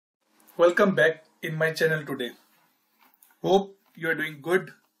Welcome back in my channel today. Hope you are doing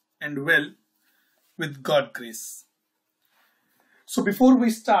good and well with God's grace. So before we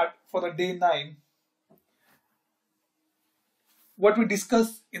start for the day 9, what we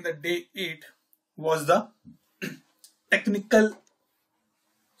discussed in the day 8 was the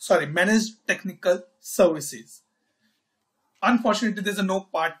managed technical services. Unfortunately, there's no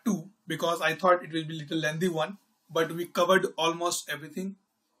part 2 because I thought it will be a little lengthy one, but we covered almost everything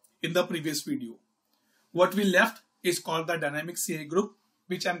in the previous video. What we left is called the dynamic CI group,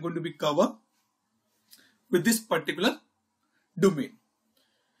 which I'm going to be cover with this particular domain.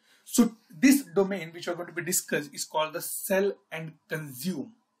 So this domain which we're going to be discussed is called the sell and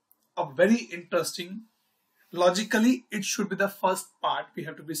consume. A very interesting, logically it should be the first part we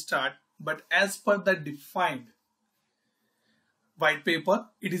have to be start, but as per the defined white paper,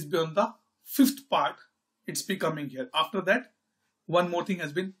 it is beyond the 5th part. It's becoming here. After that, one more thing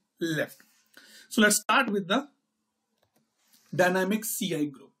has been left. So let's start with the dynamic CI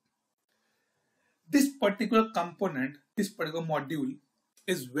group. This particular component, this particular module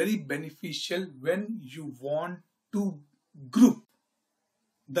is very beneficial when you want to group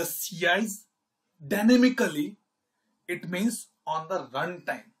the CIs dynamically. It means on the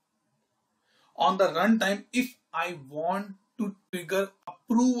runtime. On the runtime, if I want to trigger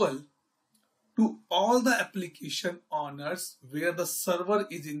approval to all the application owners where the server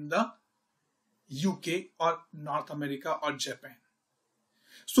is in the UK or North America or Japan.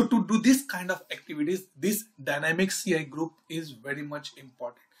 So to do this kind of activities, this dynamic CI group is very much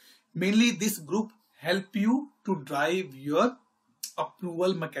important. Mainly this group help you to drive your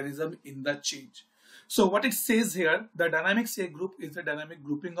approval mechanism in the change. So what it says here, the dynamic CI group is the dynamic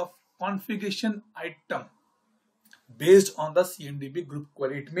grouping of configuration item based on the CMDB group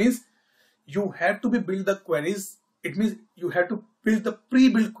query. It means you have to build the queries. It means you have to build the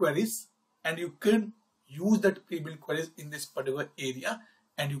pre-built queries, and you can use that pre-built queries in this particular area,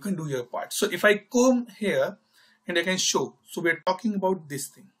 and you can do your part. So if I come here and I can show, so we're talking about this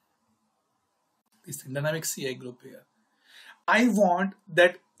thing, dynamic CI group here. I want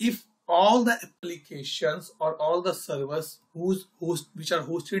that if all the applications or all the servers which are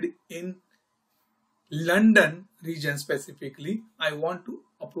hosted in London region specifically, I want to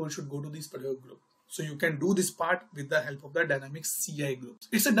approval should go to this particular group. So you can do this part with the help of the dynamic CI groups.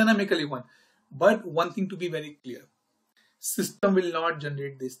 It's a dynamically one, but one thing to be very clear, system will not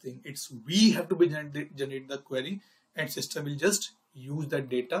generate this thing. It's we have to be generate the query, and system will just use that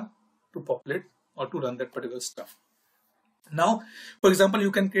data to populate or to run that particular stuff. Now, for example,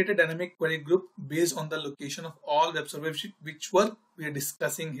 you can create a dynamic query group based on the location of all web servers which we are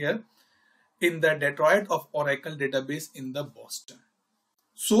discussing here in the Detroit of Oracle database in the Boston.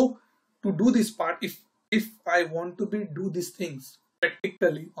 So to do this part, if I want to do these things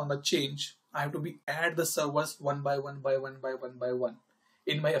practically on the change, I have to add the servers one by one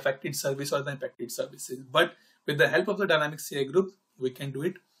in my affected service or the impacted services. But with the help of the dynamic CI group, we can do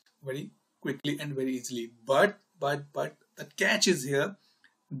it very quickly and very easily. But the catch is here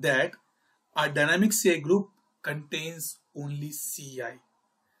that our dynamic CI group contains only CI.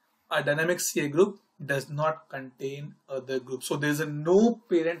 A dynamic CI group does not contain other groups. So there is no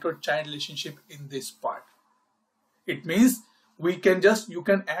parent or child relationship in this part. It means you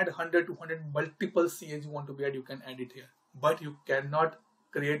can add 100 to 100 multiple CIs you want to add, you can add it here. But you cannot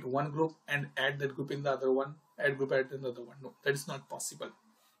create one group and add that group in the other one, add in the other one. No, that is not possible.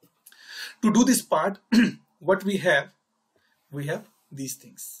 To do this part, what we have these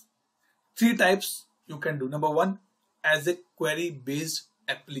things. 3 types you can do. Number 1, as a query based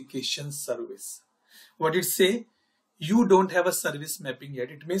application service. What it say? You don't have a service mapping yet.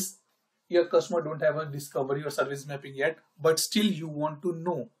 It means your customer don't have a discovery or service mapping yet, but still you want to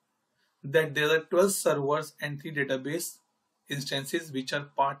know that there are 12 servers and 3 database instances which are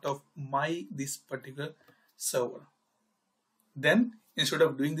part of this particular server. Then instead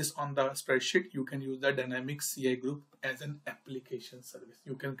of doing this on the spreadsheet, you can use the dynamic CI group as an application service.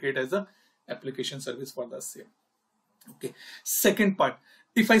 You can create as an application service for the same. Okay. Second part,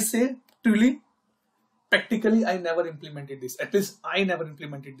 if I say truly, practically I never implemented this. At least I never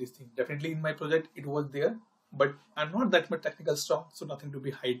implemented this thing. Definitely in my project it was there, but I'm not that much technical strong, so nothing to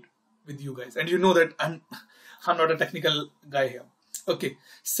be hide with you guys. And you know that I'm not a technical guy here. Okay.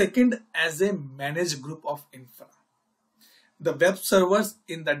 Second, as a managed group of infra. The web servers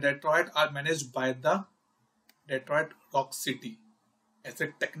in the Detroit are managed by the Detroit Rock City as a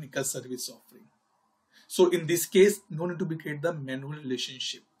technical service offering. So in this case, no need to create the manual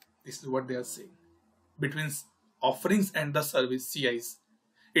relationship. This is what they are saying between offerings and the service CIs.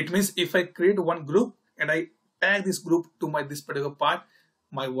 It means if I create one group and I tag this group to this particular part,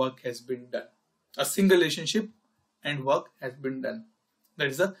 my work has been done. A single relationship and work has been done. That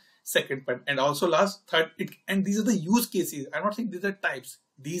is the second point. And also last, third, and these are the use cases. I'm not saying these are types.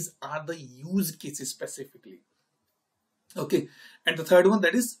 These are the use cases specifically. Okay. And the third one,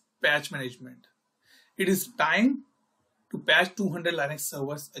 that is patch management. It is time to patch 200 Linux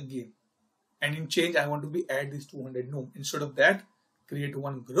servers again. And in change, I want to be add these 200. No, instead of that, create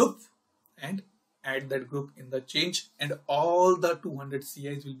one group and add that group in the change, and all the 200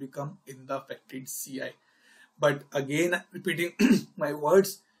 CIs will become in the affected CI. But again, repeating my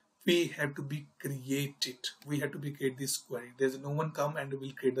words, we have to be created. We have to be create this query. There's no one come and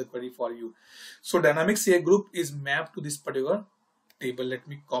will create the query for you. So dynamic CI group is mapped to this particular table. Let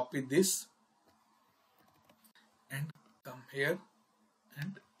me copy this and come here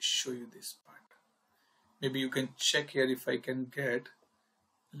and show you this part. Maybe you can check here if I can get,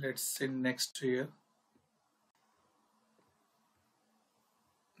 let's say next here.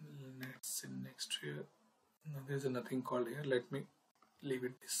 Let's say next here. No, there's nothing called here. Let me leave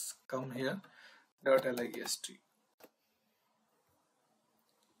it this. Come here. .list.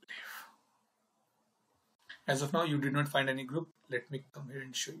 As of now, you did not find any group. Let me come here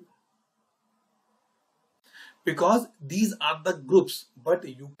and show you. Because these are the groups, but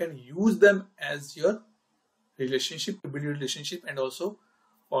you can use them as your relationship to build your relationship, and also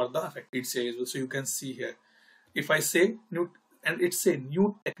for the affected CI as well. So you can see here, if I say new, and it's a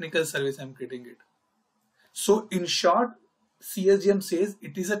new technical service, I'm creating it. So in short, CSDM says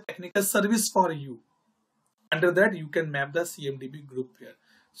it is a technical service for you. Under that, you can map the CMDB group here.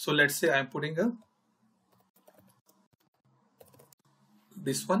 So let's say I'm putting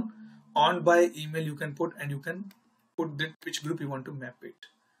this one on by email. You can put, and you can put that which group you want to map it.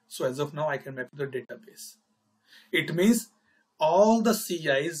 So as of now, I can map the database. It means all the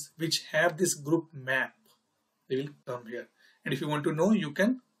CIs which have this group map, they will come here. And if you want to know, you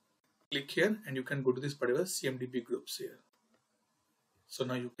can click here and you can go to this particular CMDB groups here. So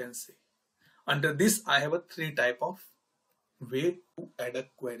now you can see. Under this, I have a three type of way to add a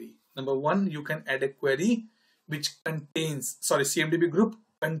query. Number one, you can add a query which contains, CMDB group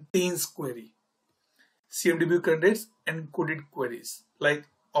contains query. CMDB contains encoded queries like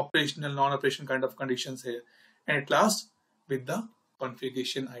operational, non-operational kind of conditions here. And at last, with the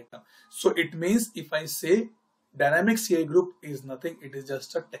configuration item. So it means if I say dynamic CI group is nothing, it is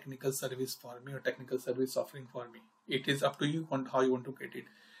just a technical service for me, or technical service offering for me. It is up to you on how you want to get it.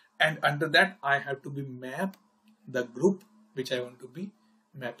 And under that, I have to be map the group which I want to be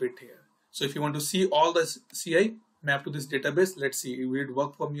map it here. So if you want to see all the CI map to this database, let's see, will it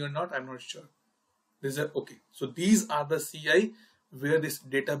work for me or not? I'm not sure. These are okay. So these are the CI where this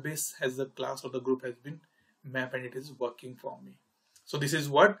database has the class or the group has been mapped and it is working for me. So this is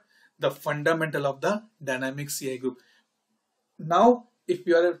what the fundamental of the dynamic CI group. Now, if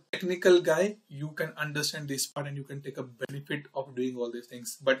you are a technical guy, you can understand this part and you can take a benefit of doing all these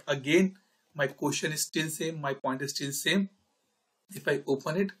things. But again, my question is still same. My point is still same. If I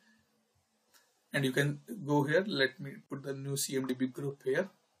open it, and you can go here, let me put the new CMDB group here.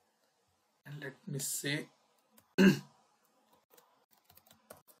 And let me say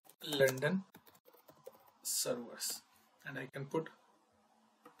London servers. And I can put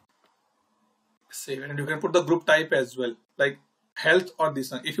save, and you can put the group type as well, like health or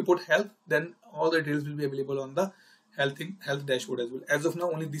this one. If you put health, then all the details will be available on the health dashboard as well. As of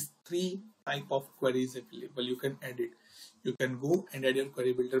now, only these three type of queries available. You can add it. You can go and add your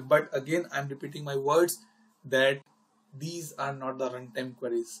query builder. But again, I'm repeating my words that these are not the runtime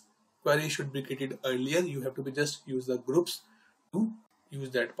queries. Query should be created earlier. You have to be just use the groups to use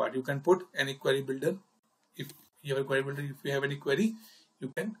that part. You can put any query builder. If you have a query builder, if you have any query, you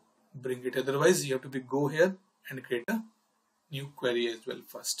can bring it. Otherwise, you have to be go here and create a new query as well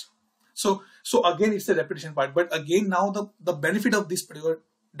first. So again, it's a repetition part. But again, now the benefit of this particular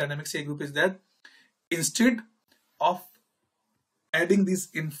dynamic CI group is that instead of adding this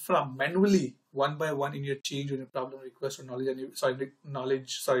infra manually one by one in your change or your problem request or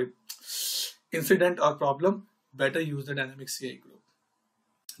incident or problem, better use the dynamic CI group.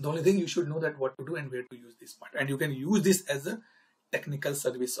 The only thing you should know that what to do and where to use this part, and you can use this as a technical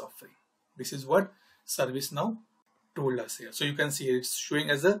service offering. This is what ServiceNow told us here. So you can see it's showing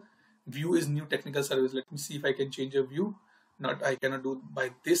as a view is new technical service. Let me see if I can change a view. Not, I cannot do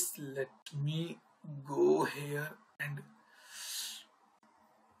by this. Let me go here and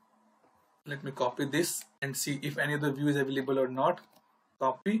let me copy this and see if any other view is available or not.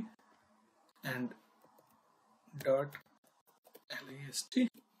 Copy and .list.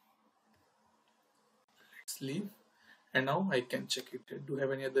 Let's leave. And now I can check it. Do you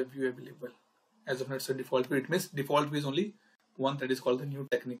have any other view available? As of now, it's a default view. It means default view is only one that is called the new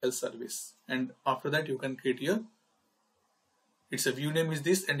technical service, and after that you can create your, its a view name is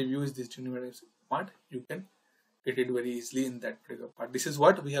this and the view is this part. You can get it very easily in that particular part. This is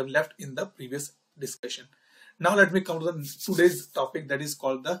what we have left in the previous discussion. Now let me come to the today's topic, that is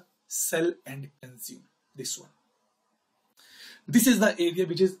called the sell and consume. This one. This is the area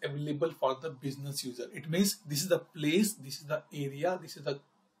which is available for the business user. It means this is the place, this is the area, this is the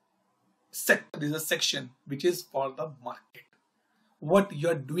sector, this is a section which is for the market. What you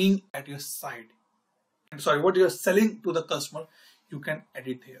are doing at your side, what you are selling to the customer, you can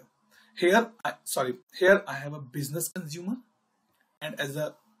edit here. Here I have a business consumer, and as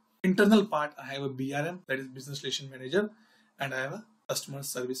a internal part I have a BRM, that is business relation manager, and I have a customer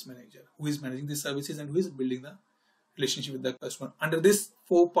service manager who is managing the services and who is building the relationship with the customer. Under this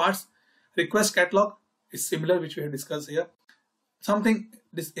 4 parts, request catalog is similar, which we have discussed here. Something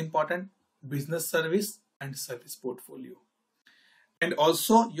is important, business service and service portfolio, and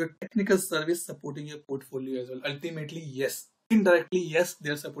also your technical service supporting your portfolio as well. Ultimately, yes, indirectly, yes, they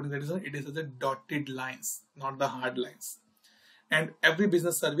are supporting. That is why it is as a dotted lines, not the hard lines. And every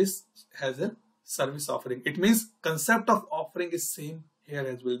business service has a service offering. It means concept of offering is same here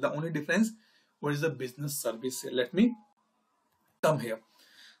as well. The only difference, what is the business service here? Let me come here.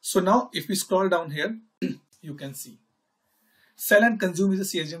 So now if we scroll down here, you can see sell and consume is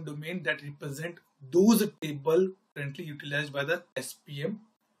a CSDM domain that represent those table currently utilized by the SPM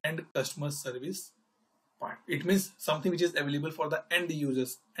and customer service part. It means something which is available for the end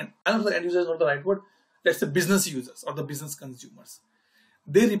users, and another end users is not the right word. Let's say business users or the business consumers.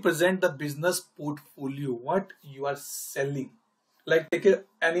 They represent the business portfolio, what you are selling. Like take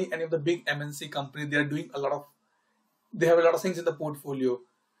any of the big MNC company, they are doing they have a lot of things in the portfolio: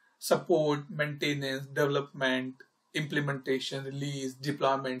 support, maintenance, development, implementation, release,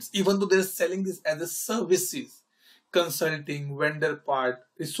 deployments. Even though they're selling this as a services, consulting, vendor part,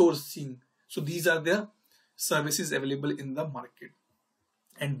 resourcing. So these are their services available in the market,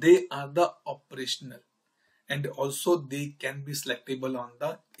 and they are the operational, and also they can be selectable on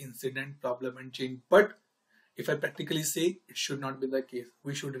the incident, problem and change. But if I practically say, it should not be the case.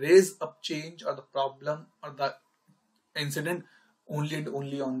 We should raise up change or the problem or the incident only and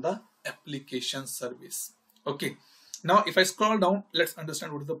only on the application service. Okay. Now, if I scroll down, let's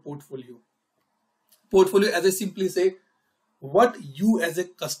understand what is the portfolio. Portfolio, as I simply say, what you as a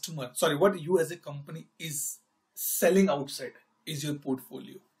customer, what you as a company is selling outside is your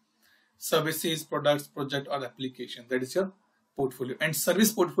portfolio. Services, products, project or application, that is your portfolio. And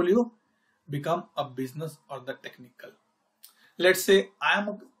service portfolio become a business or the technical. Let's say I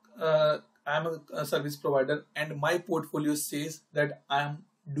am a service provider and my portfolio says that I am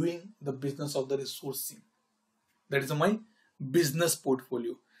doing the business of the resourcing. That is my business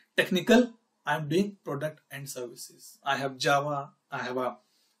portfolio. Technical, I am doing product and services. I have Java, I have a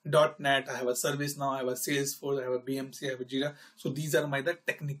 .NET, I have a ServiceNow, I have a Salesforce, I have a BMC, I have a Jira. So these are the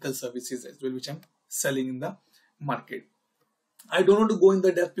technical services as well, which I'm selling in the market. I don't want to go in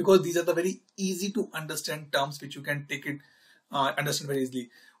the depth because these are the very easy to understand terms which you can take it, understand very easily.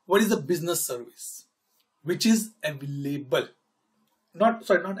 What is the business service? Which is available. Not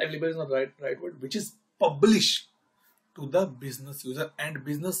available is not the right word, which is published to the business user, and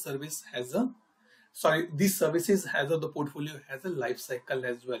business service has these services the portfolio has a life cycle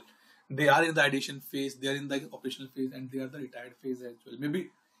as well. They are in the addition phase, they are in the operational phase, and they are the retired phase as well. Maybe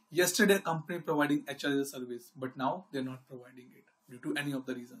yesterday a company providing HR as a service, but now they're not providing it due to any of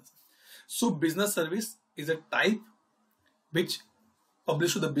the reasons. So business service is a type which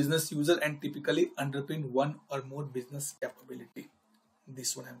published to the business user and typically underpin one or more business capability.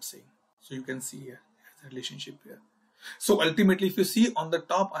 This one I'm saying. So you can see here as a relationship here. So ultimately, if you see on the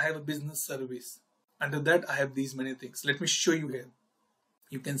top, I have a business service. Under that, I have these many things. Let me show you here.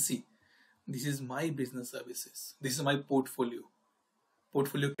 You can see this is my business services. This is my portfolio.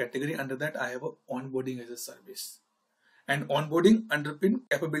 Portfolio category. Under that, I have a onboarding as a service. And onboarding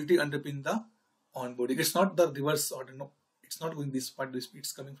capability underpin the onboarding. It's not the reverse order. No, it's not going this part.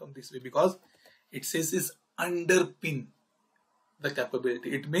 It's coming from this way because it says is underpin the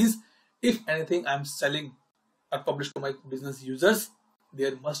capability. It means if anything I'm selling or published to my business users,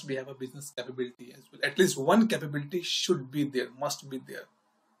 there must have a business capability as well. At least one capability should be there, must be there.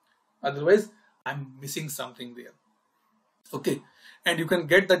 Otherwise, I'm missing something there. Okay, and you can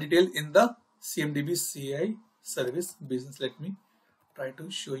get the detail in the CMDB CI service business. Let me try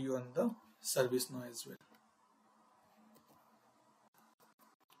to show you on the ServiceNow as well.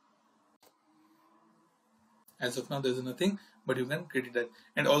 As of now, there is nothing, but you can create that.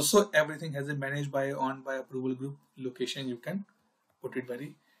 And also everything has a managed by, on by, approval group, location. You can put it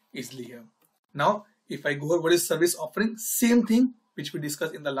very easily here. Now, if I go over what is service offering, same thing which we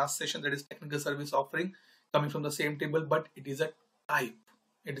discussed in the last session, that is technical service offering, coming from the same table, but it is a type.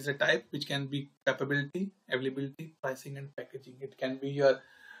 It is a type which can be capability, availability, pricing, and packaging. It can be your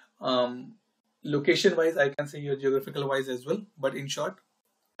location wise, I can say your geographical wise as well, but in short,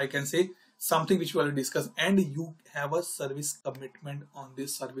 I can say something which we already discussed, and you have a service commitment on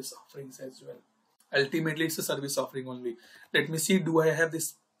these service offerings as well. Ultimately, it's a service offering only. Let me see, do I have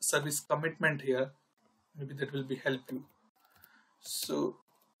this service commitment here? Maybe that will be help you. So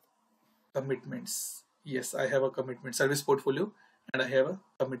commitments, yes, I have a commitment, service portfolio, and I have a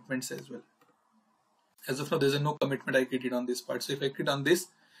commitments as well. As of now, there's no commitment I created on this part. So if I click on this,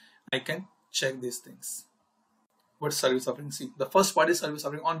 I can check these things. What service offering? See, the first part is service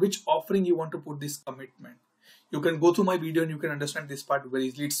offering. On which offering you want to put this commitment? You can go through my video and you can understand this part very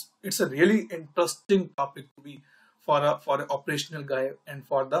easily. It's a really interesting topic to be for an operational guy and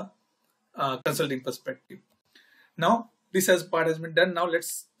for the consulting perspective. Now this part has been done. Now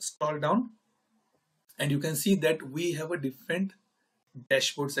let's scroll down, and you can see that we have a different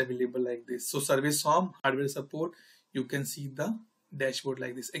dashboards available like this. So service home, hardware support, you can see the dashboard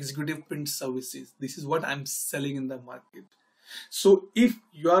like this. Executive print services, this is what I'm selling in the market. So if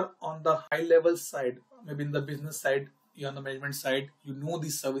you are on the high level side, maybe in the business side, you're on the management side, you know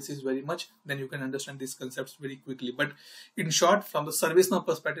these services very much, then you can understand these concepts very quickly. But in short, from the ServiceNow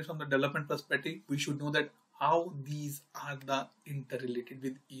perspective, from the development perspective, we should know that how these are the interrelated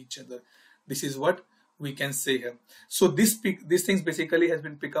with each other. This is what we can say here. So these things basically has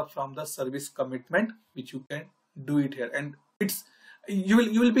been picked up from the service commitment, which you can do it here, and it's you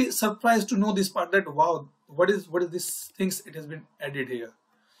will be surprised to know this part, that wow, what is this things it has been added here.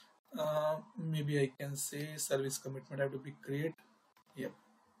 Maybe I can say service commitment have to be create. Yep.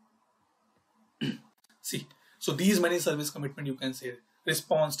 See, so these many service commitment you can say: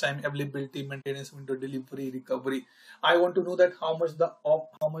 response time, availability, maintenance window, delivery, recovery. I want to know that how much the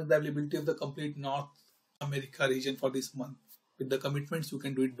availability of the complete North America region for this month. With the commitments, you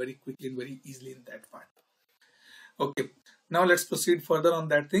can do it very quickly and very easily in that part. Okay, now let's proceed further on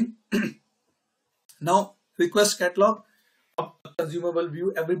that thing. Now, request catalog, a consumable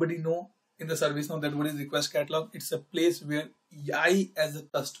view. Everybody know in the ServiceNow that what is request catalog. It's a place where I as a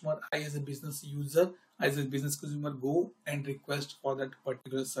customer, I as a business user, I as a business consumer go and request for that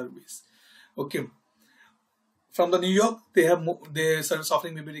particular service. Okay, from the New York, they have their service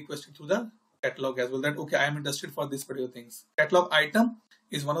offering may be requested through the catalog as well. That okay, I am interested for this particular things. Catalog item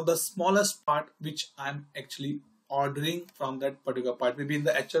is one of the smallest part which I'm actually ordering from that particular part. Maybe in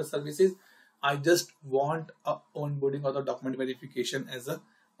the HR services, I just want a onboarding or the document verification as a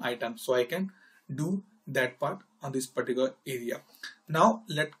item, so I can do that part on this particular area. Now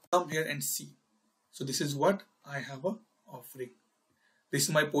let's come here and see. So this is what I have a offering. This is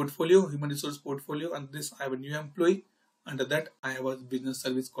my portfolio, human resource portfolio, and this I have a new employee. Under that I have a business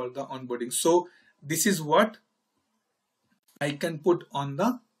service called the onboarding. So this is what I can put on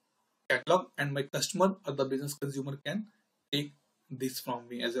the catalog, and my customer or the business consumer can take this from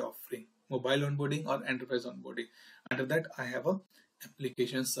me as an offering: mobile onboarding or enterprise onboarding. Under that I have a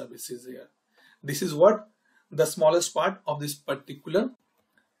application services here. This is what the smallest part of this particular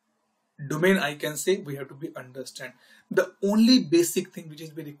domain I can say we have to be understand. The only basic thing which is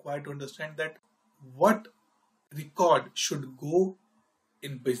be required to understand that what record should go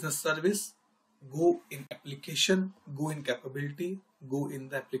in business service, go in application, go in capability, go in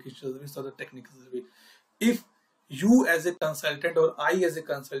the application service or the technical service. If you as a consultant or I as a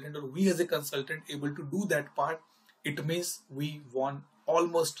consultant or we as a consultant able to do that part, it means we won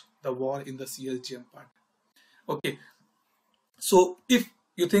almost the war in the CSDM part. Okay, so if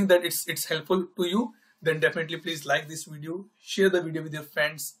you think that it's helpful to you, then definitely please like this video, share the video with your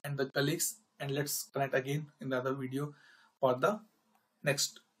friends and the colleagues, and let's connect again in the other video for the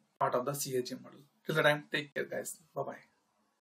next part of the CSDM model. Till the time, take care guys. Bye bye.